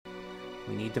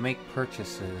We need to make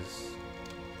purchases.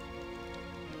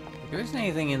 There isn't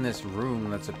anything in this room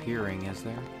that's appearing, is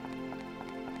there?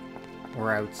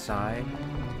 Or outside?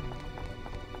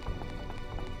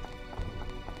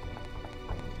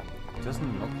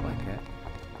 Doesn't look like it.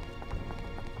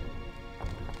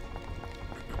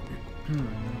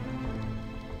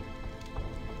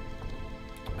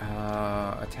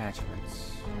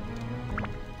 Attachments.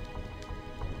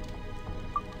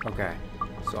 Okay,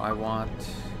 so I want...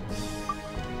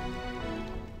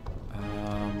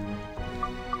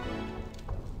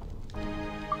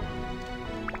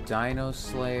 Dino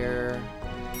Slayer.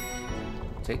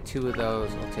 Take 2 of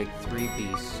those. I'll take 3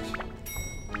 Beast.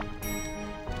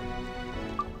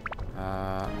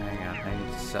 Hang on. I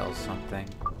need to sell something.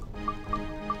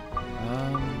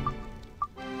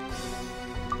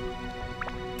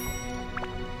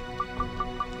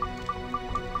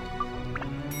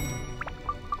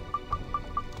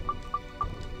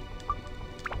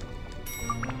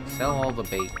 Sell all the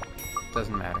bait.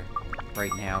 Doesn't matter.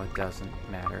 Right now, it doesn't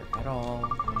matter at all.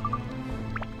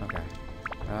 Okay.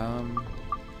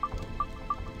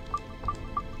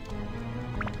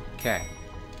 Okay.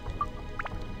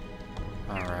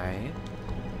 Alright.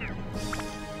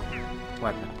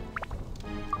 Weapon.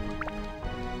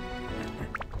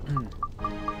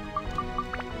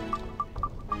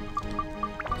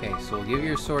 Okay, so we'll give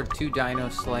your sword 2 Dino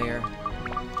Slayer.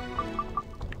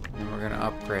 And we're gonna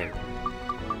upgrade.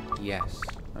 Yes.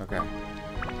 Okay.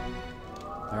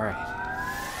 Alright.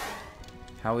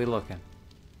 How are we looking?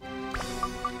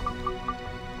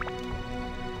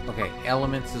 Okay,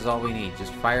 elements is all we need.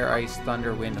 Just fire, ice,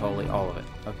 thunder, wind, holy, all of it.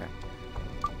 Okay.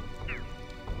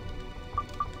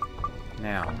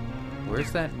 Now,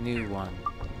 where's that new one?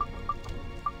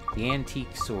 The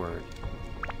antique sword.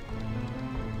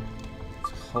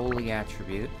 It's a holy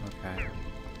attribute. Okay.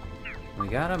 We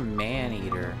got a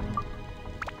man-eater.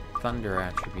 Thunder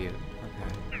attribute.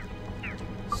 Okay.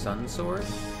 Sun sword?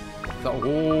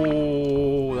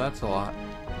 Oh, that's a lot.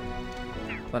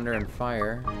 Thunder and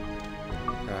fire.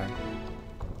 Okay.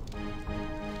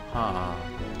 Huh.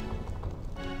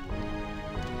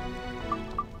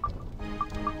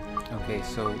 Okay,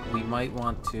 so we might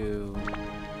want to...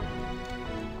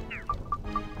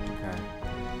 Okay.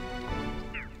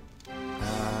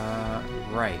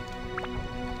 Right.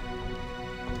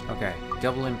 Okay,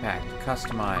 double impact,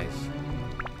 customize.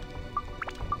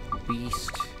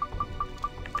 Beast.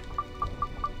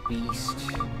 Beast.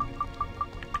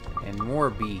 And more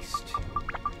beast.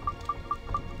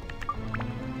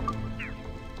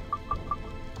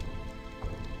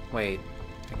 Wait,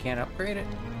 I can't upgrade it?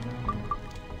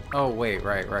 Oh, wait,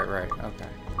 right, okay.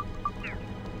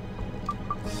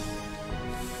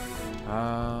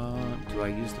 Do I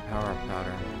use the power-up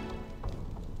powder?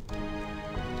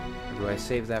 Or do I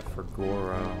save that for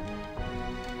Goro?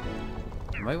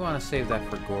 I might want to save that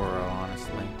for Goro,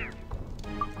 honestly.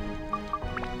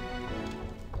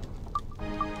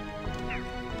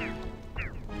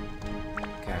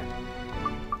 Okay.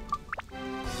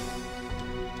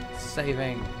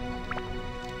 Saving.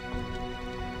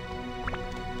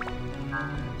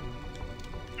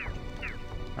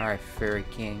 Alright, Fairy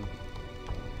King.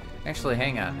 Actually,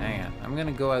 hang on. I'm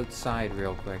gonna go outside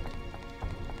real quick.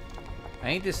 I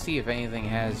need to see if anything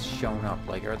has shown up.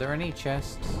 Like, are there any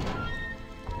chests?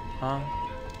 Huh?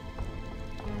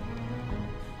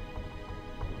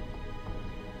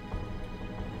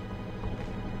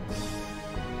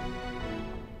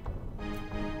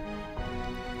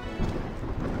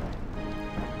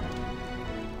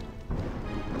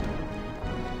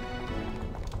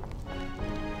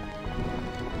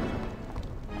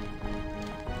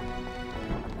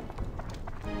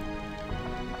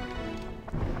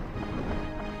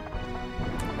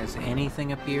 Has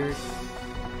anything appeared?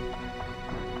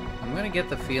 I'm gonna get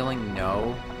the feeling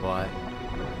no, but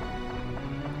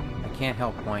I can't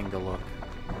help wanting to look.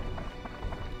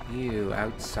 Ew,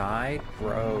 outside?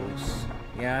 Gross.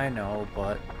 Yeah, I know,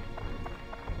 but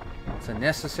it's a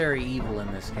necessary evil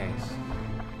in this case.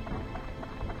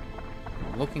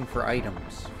 I'm looking for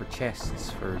items, for chests,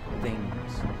 for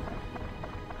things.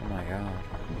 Oh my god.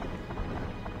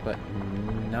 But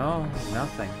no,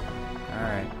 nothing.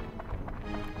 Alright.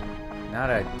 Not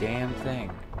a damn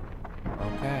thing.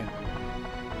 Okay.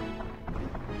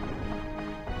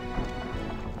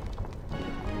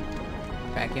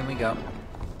 Back in we go.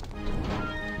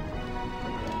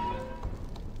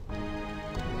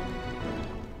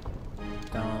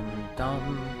 Dun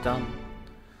dun dun.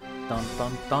 Dun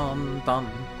dun dun dun.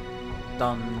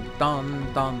 Dun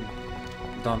dun dun.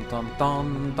 Dun dun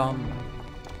dun dun.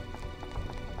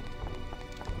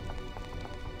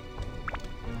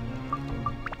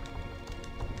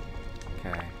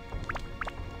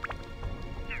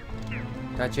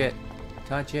 Touch it.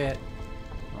 Touch it.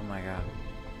 Oh my god.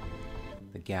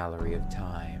 The Gallery of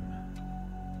Time.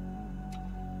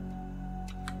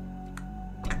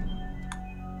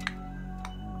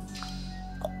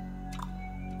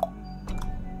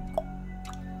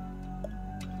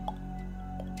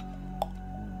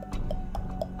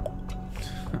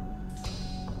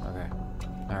 Okay.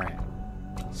 Alright.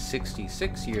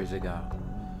 66 years ago.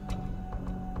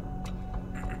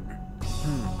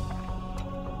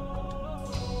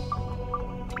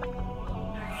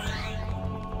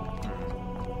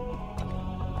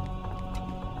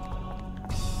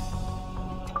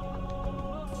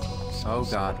 Oh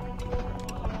god.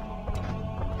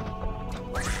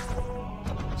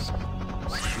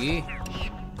 Gee.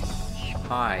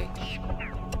 Hi.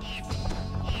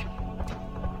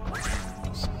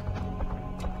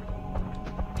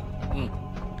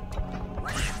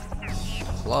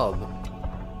 Club.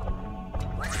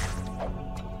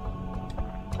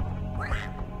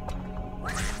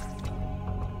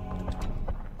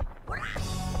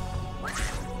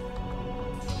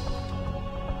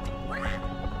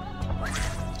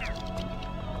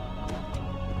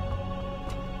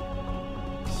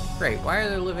 Great, why are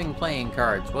there living playing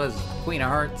cards? Was Queen of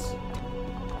Hearts?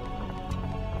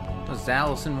 Was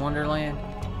Alice in Wonderland?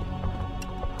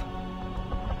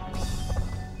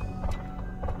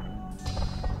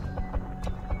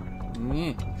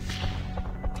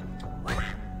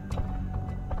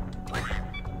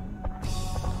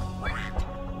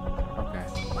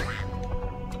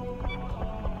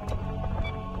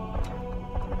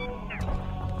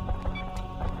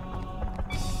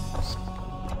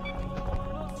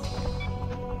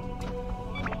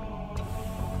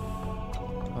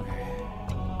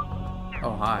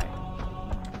 Oh, hi.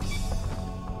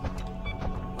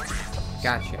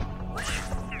 Gotcha.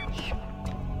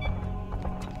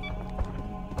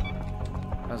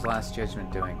 How's Last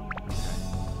Judgment doing?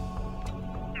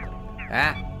 Okay.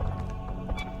 Ah!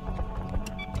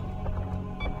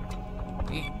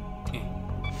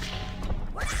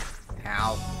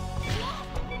 Ow.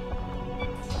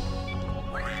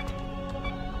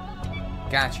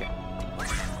 Gotcha.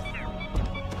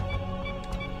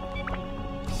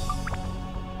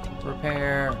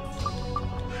 Repair.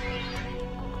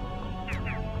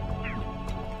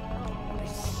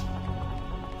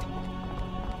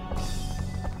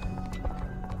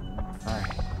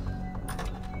 Alright.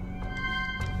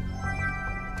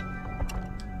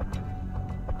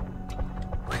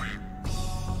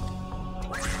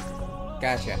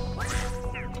 Gotcha.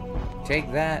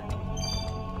 Take that,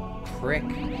 prick.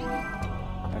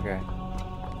 Okay.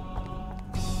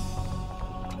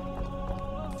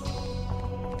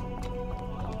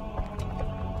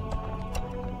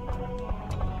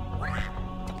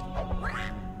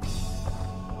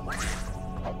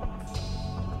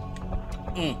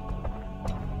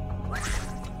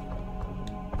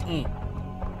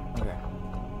 Okay.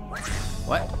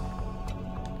 What?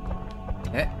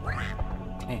 Okay.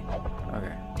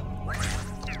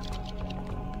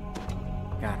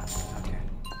 Got it. Okay.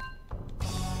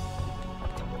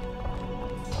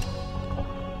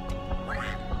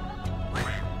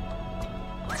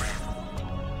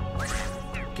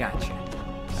 Gotcha.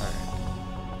 Alright.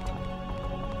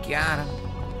 Got him.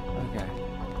 Okay.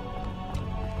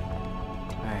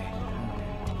 Alright.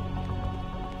 Okay.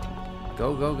 Go,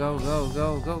 go, go, go,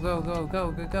 go, go, go, go, go,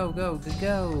 go, go, go, go,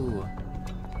 go.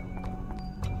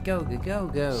 Go, go, go,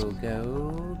 go, go,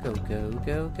 go, go, go,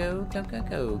 go, go, go,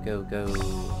 go, go, go.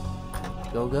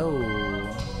 Go, go.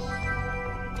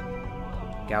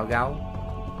 Gao, gao.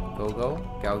 Go, go.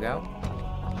 Gao, gao.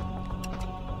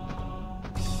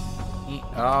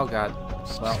 Oh, God.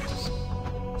 Well.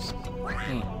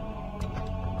 Okay.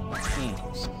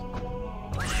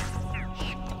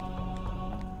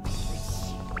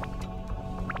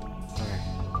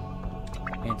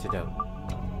 Antidote.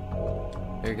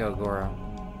 There you go, Goro.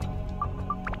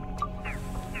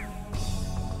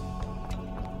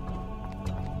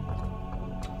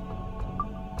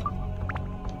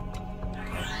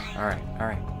 Alright,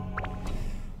 alright.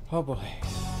 Oh boy.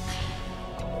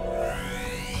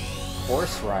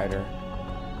 Horse rider.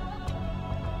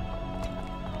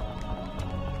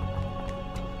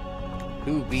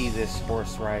 Who be this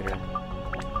horse rider?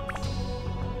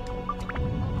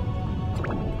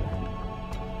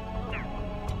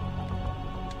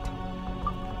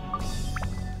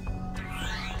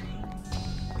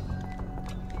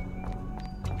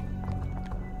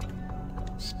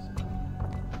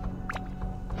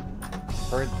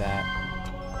 Heard that.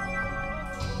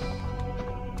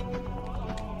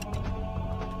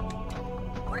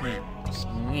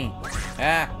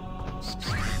 Ah!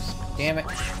 Damn it.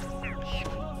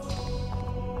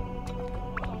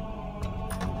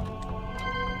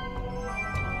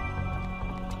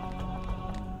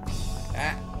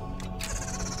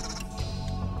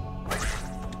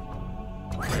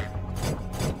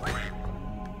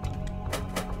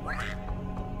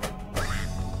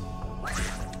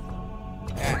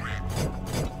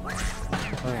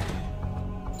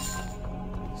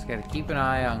 Gotta keep an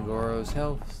eye on Goro's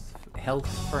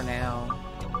health for now.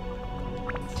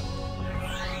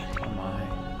 Oh my.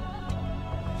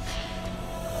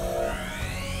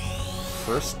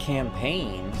 First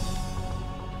campaign?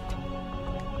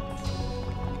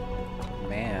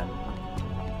 Man.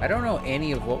 I don't know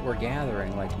any of what we're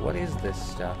gathering. Like, what is this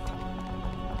stuff?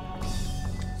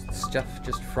 Stuff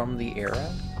just from the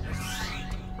era?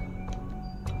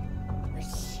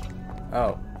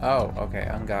 Oh, okay,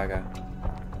 Ungaga.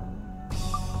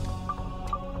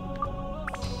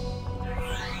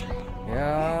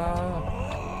 Yeah.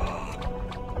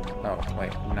 Oh,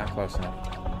 wait, I'm not close enough.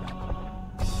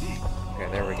 Okay,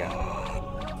 there we go.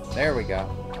 There we go.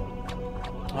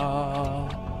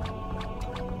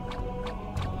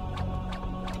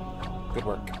 Good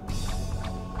work.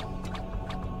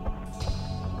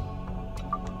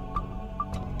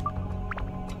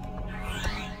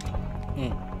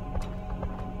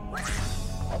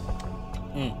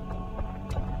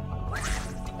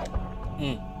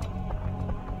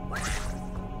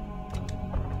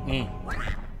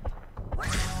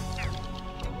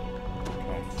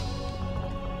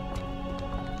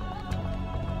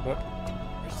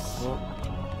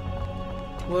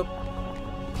 Whoop.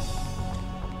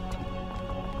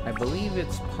 I believe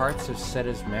it's parts of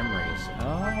Seta's memories.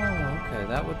 Oh, okay,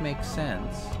 that would make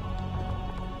sense.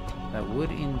 That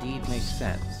would indeed make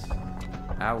sense.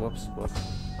 Ah, whoops.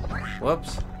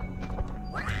 Whoops.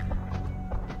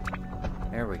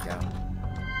 There we go.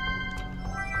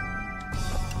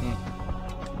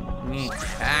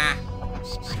 Ah!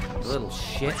 Little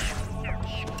shit.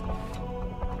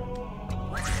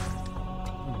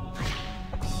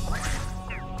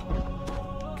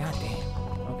 God damn.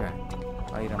 Okay.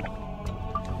 Item.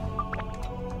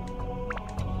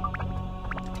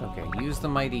 Okay, use the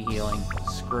mighty healing.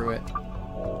 Screw it.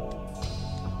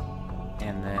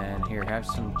 And then, here, have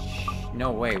some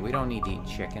no way, we don't need to eat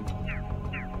chicken.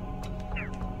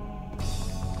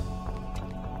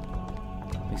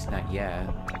 At least not yet.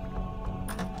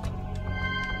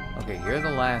 Okay, you're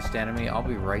the last enemy. I'll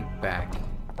be right back.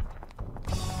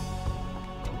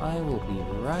 I will be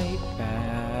right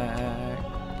back.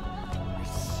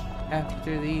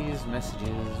 After these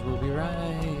messages, we'll be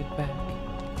right back.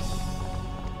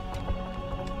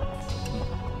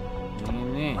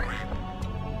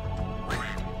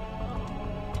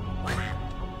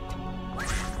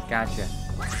 Gotcha.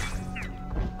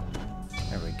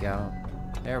 There we go.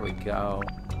 There we go.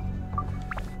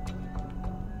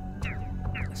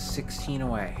 16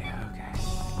 away. Okay.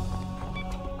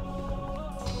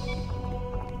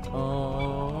 Oh.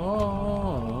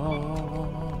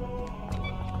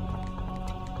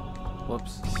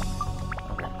 Whoops.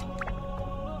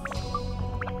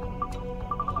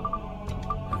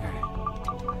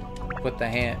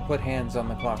 Okay. Put hands on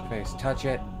the clock face. Touch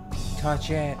it. Touch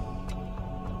it.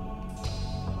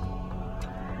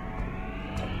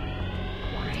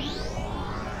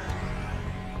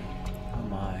 Oh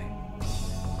my.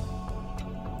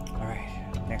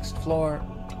 Alright. Next floor.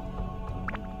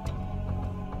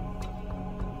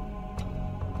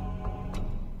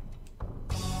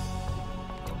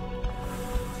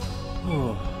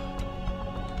 Oh,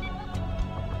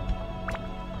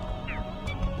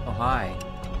 hi.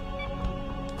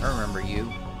 I remember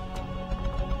you.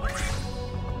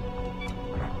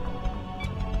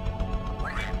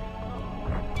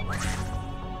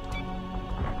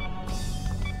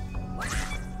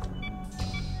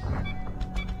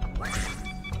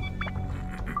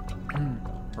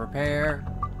 Repair.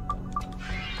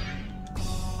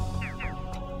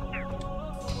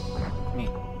 Me.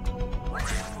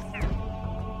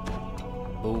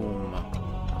 Boom.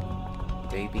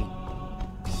 Baby.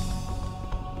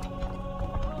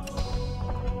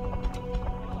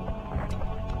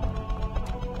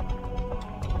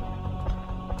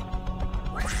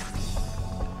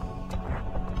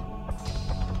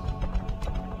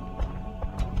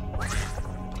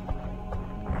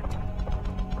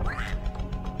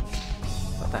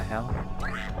 What the hell?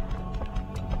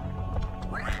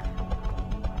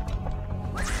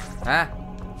 Ah!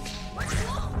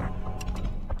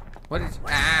 What is...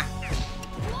 Ah!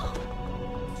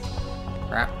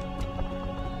 Crap.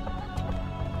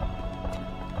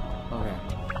 Okay.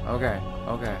 Okay.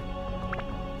 Okay.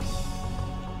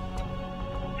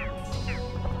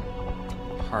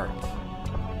 Heart.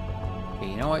 Okay,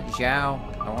 you know what, Zhao?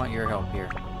 I want your help here.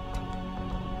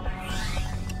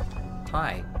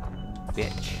 Hi,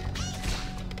 bitch.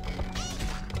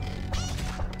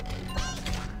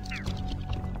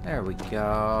 There we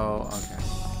go. Okay.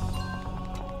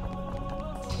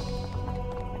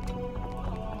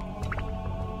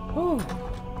 Whew.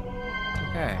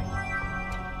 Okay.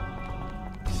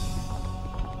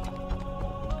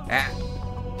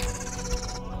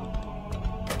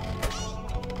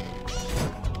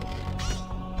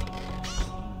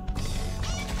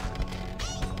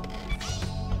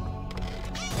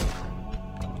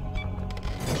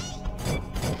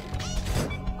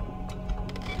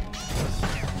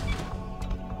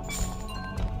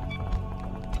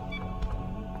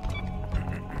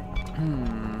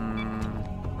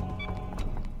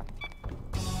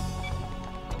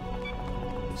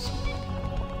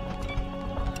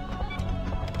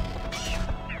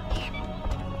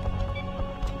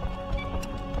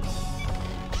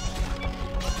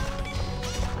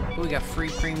 We got free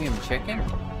premium chicken?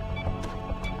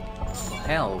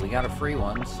 Hell, we got a free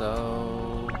one,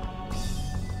 so...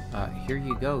 here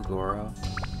you go, Goro.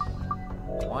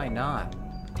 Why not?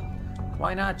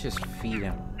 Why not just feed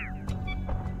him?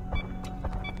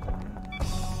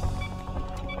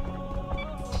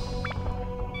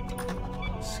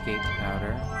 Escape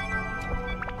powder.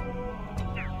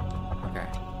 Okay.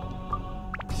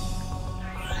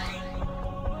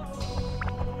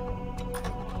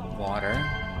 Water.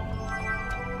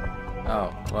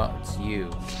 Oh, well, it's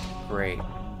you. Great.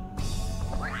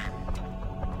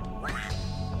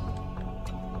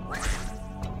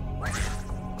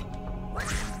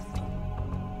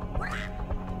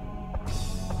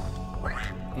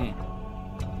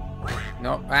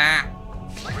 No. Ah!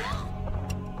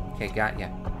 Okay, got ya.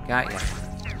 Got ya.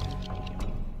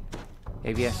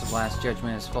 ABS of Last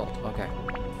Judgment is full. Okay.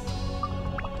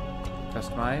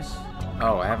 Customize?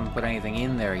 Oh, I haven't put anything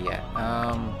in there yet.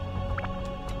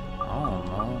 Oh,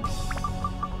 no.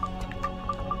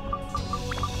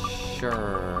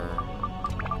 Sure.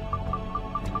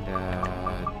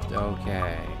 And,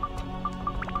 okay.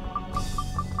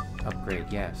 Upgrade,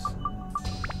 yes.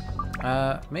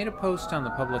 Made a post on the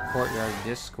public courtyard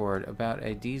Discord about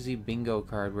a DZ bingo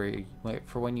card where you,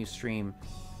 for when you stream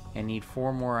and need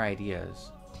 4 more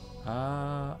ideas.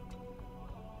 I'll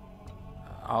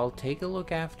take a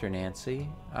look after, Nancy.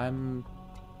 I'm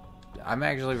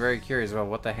actually very curious about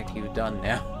what the heck you've done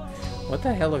now. What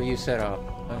the hell have you set up?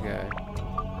 Okay.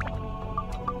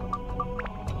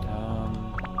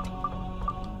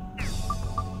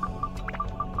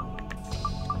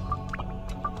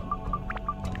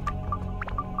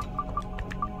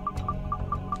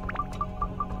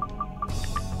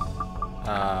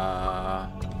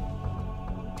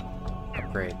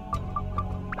 Upgrade.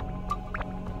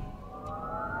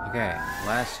 Okay,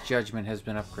 Last Judgment has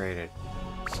been upgraded.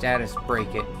 Status,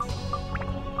 break it.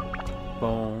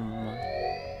 Boom.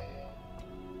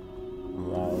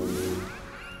 Whoa.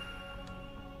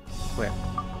 Equip.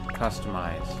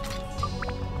 Customize.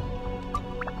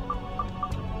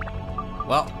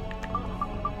 Well.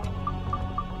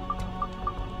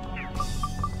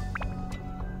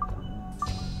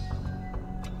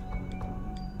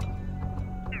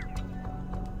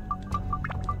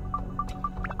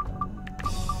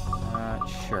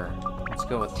 Sure. Let's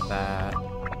go with that.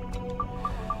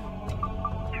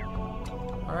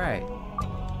 Alright.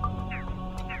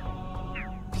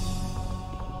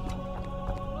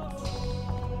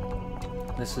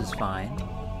 This is fine.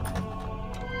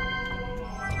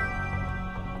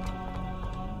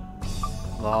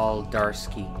 Lol,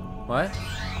 Darsky. What?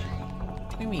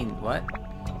 What do you mean, what?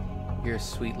 You're a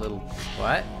sweet little...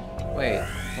 What? Wait,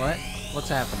 what? What's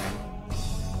happening?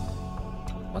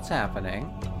 What's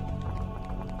happening?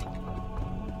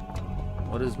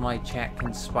 What is my chat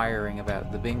conspiring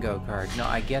about? The bingo card. No,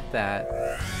 I get that.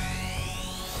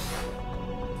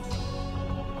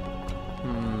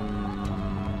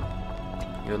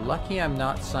 You're lucky I'm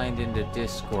not signed into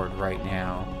Discord right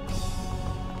now.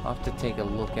 I'll have to take a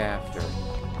look after.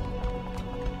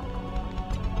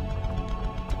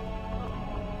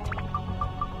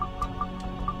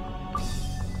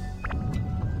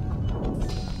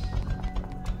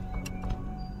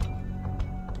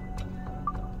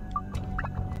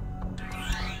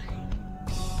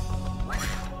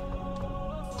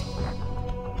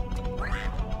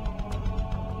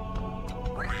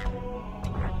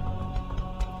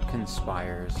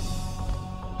 Conspires.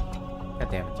 God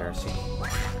damn it, Darcy.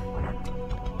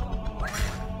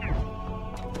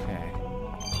 Okay.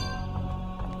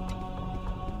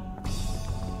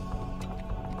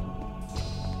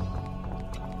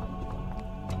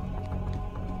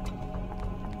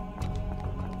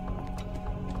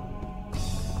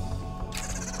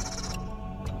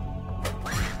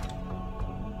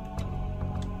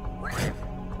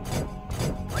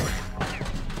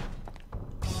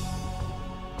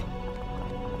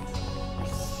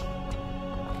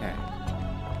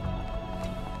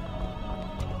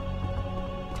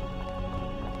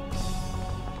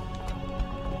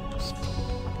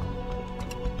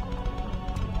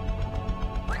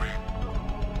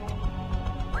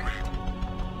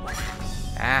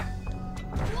 Ah.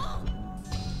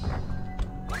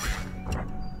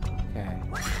 Okay.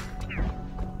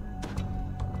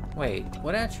 Wait,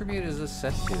 what attribute is this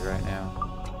set to right now?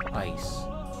 Ice.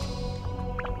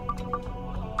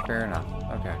 Fair enough.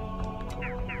 Okay.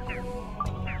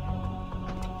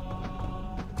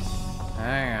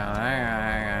 Hang on, hang on,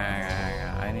 hang on, hang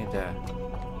on. I need to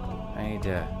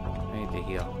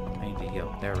heal. I need to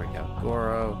heal. There we go.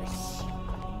 Goro.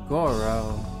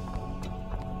 Goro.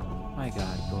 My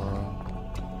god, Goro.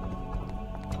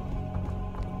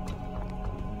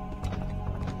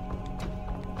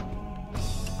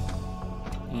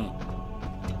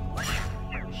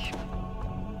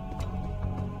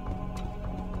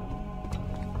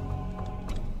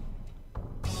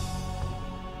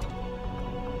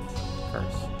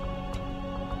 Curse.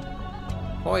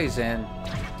 Poison.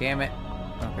 Damn it.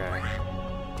 Okay.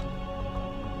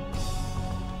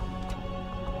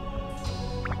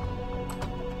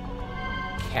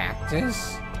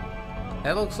 Cactus?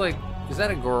 That looks like... Is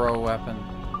that a Goro weapon?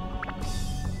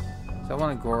 Is that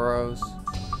one of Goro's?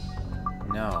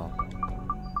 No.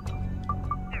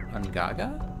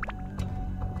 Ungaga?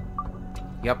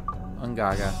 Yep,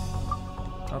 Ungaga.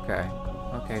 Okay.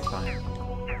 Okay, fine.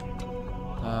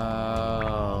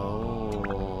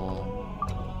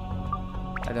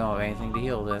 I don't have anything to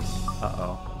heal this.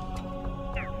 Uh-oh.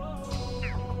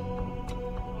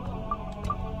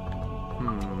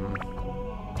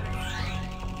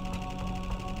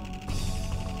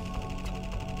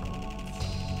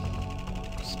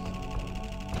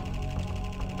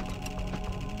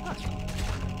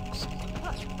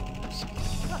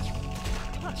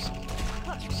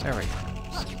 There we go.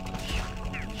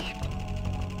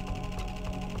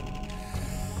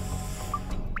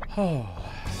 Oh.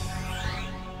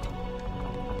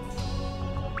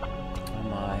 Oh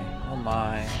my. Oh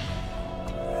my.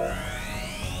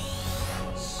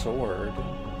 Sword.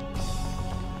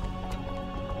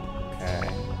 Okay.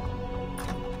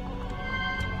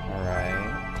 Alright.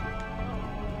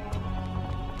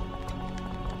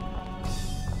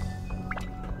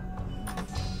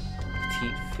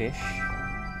 Petite fish.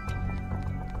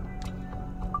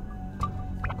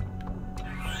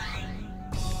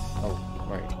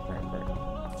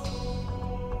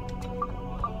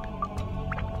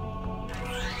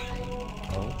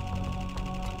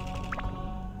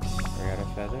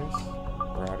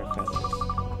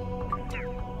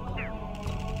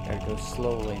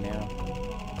 Slowly now.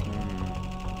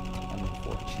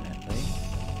 Unfortunately.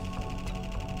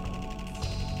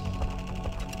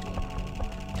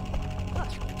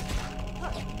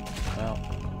 Well.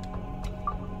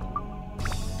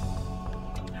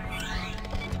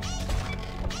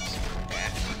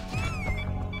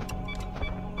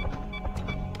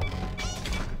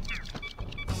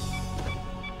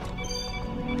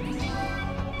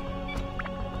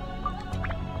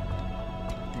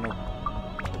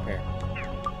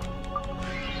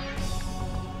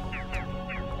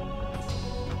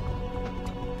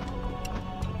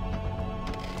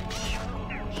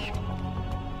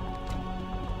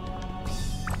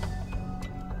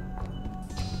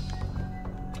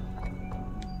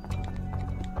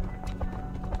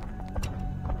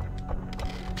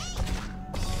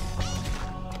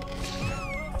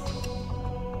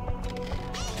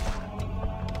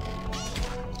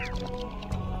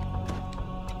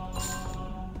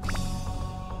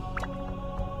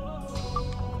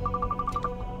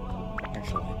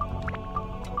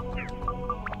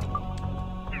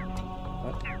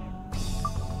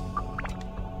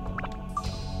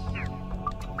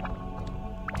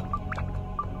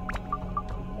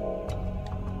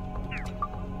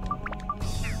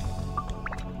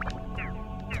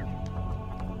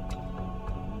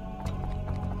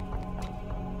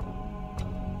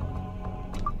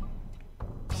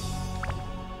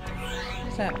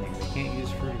 What's happening? We can't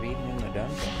use Fruit of Eden in the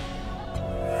dungeon?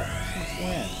 Since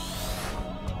when?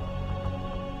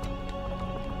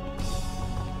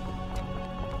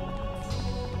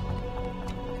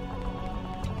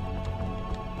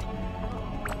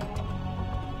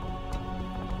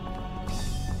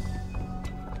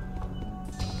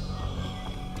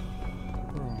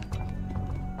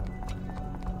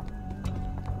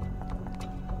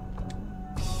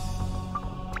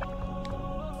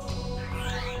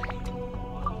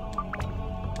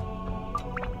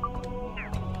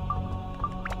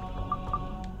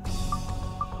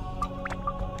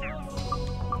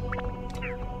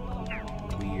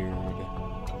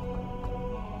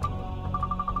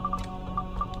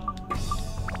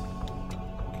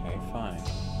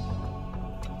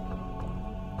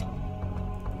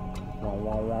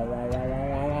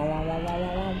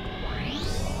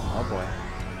 Oh boy.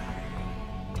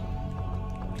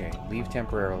 Okay, leave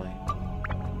temporarily.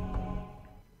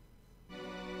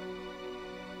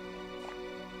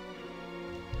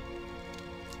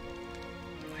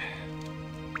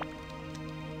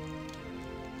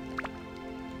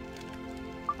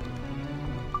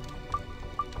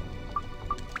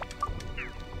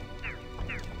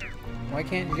 Why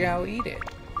can't Zhao eat it?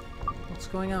 What's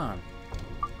going on?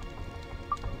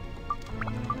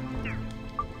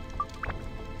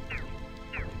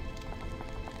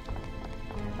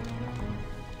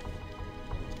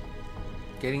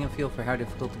 Getting a feel for how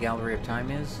difficult the Gallery of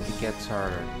Time is? It gets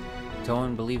harder.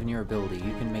 Toan, believe in your ability.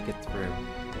 You can make it through.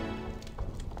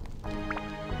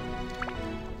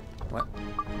 What?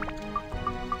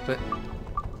 But...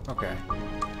 okay.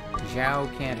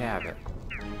 Zhao can't have it.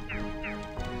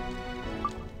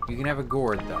 You can have a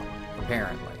gourd, though.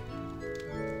 Apparently.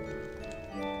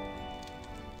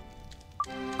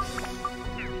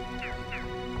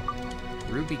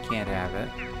 Ruby can't have it.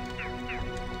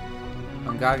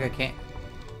 Ungaga can't...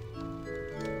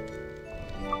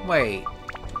 wait.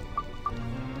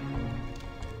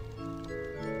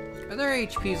 Are their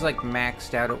HPs, like,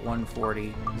 maxed out at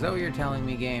 140? Is that what you're telling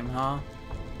me, game, huh?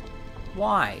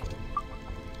 Why?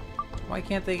 Why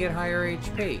can't they get higher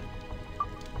HP?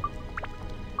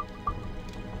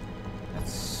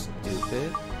 That's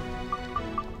stupid.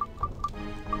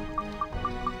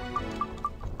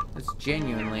 That's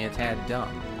genuinely a tad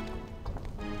dumb.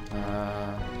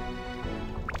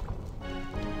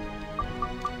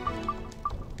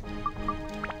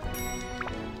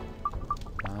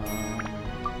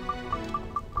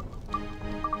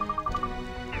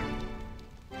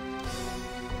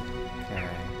 Okay.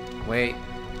 Wait.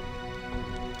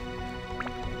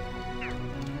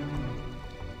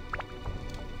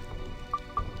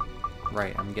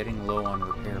 Right, I'm getting low on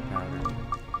repair powder.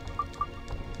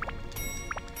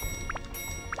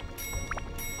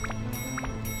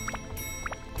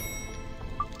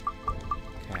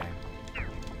 Okay.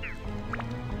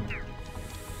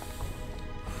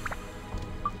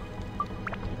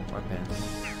 Weapons.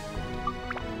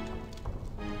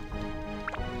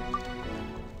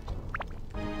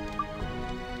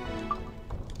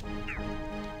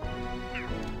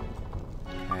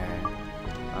 Okay.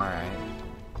 Alright.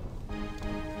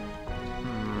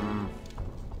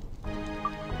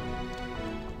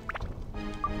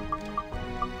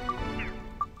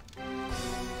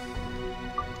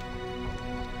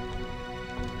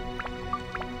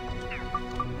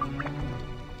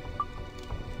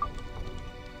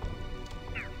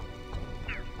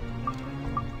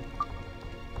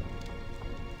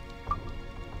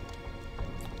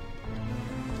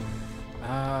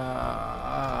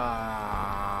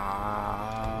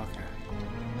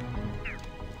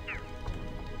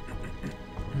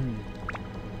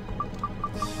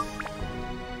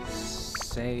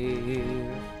 Save.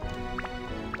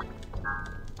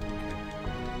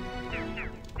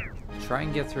 Try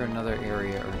and get through another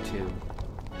area or two.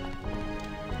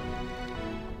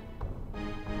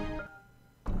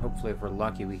 Hopefully, if we're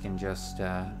lucky, we can just,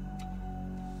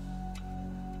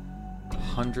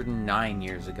 109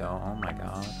 years ago. Oh my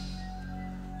god.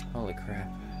 Holy crap.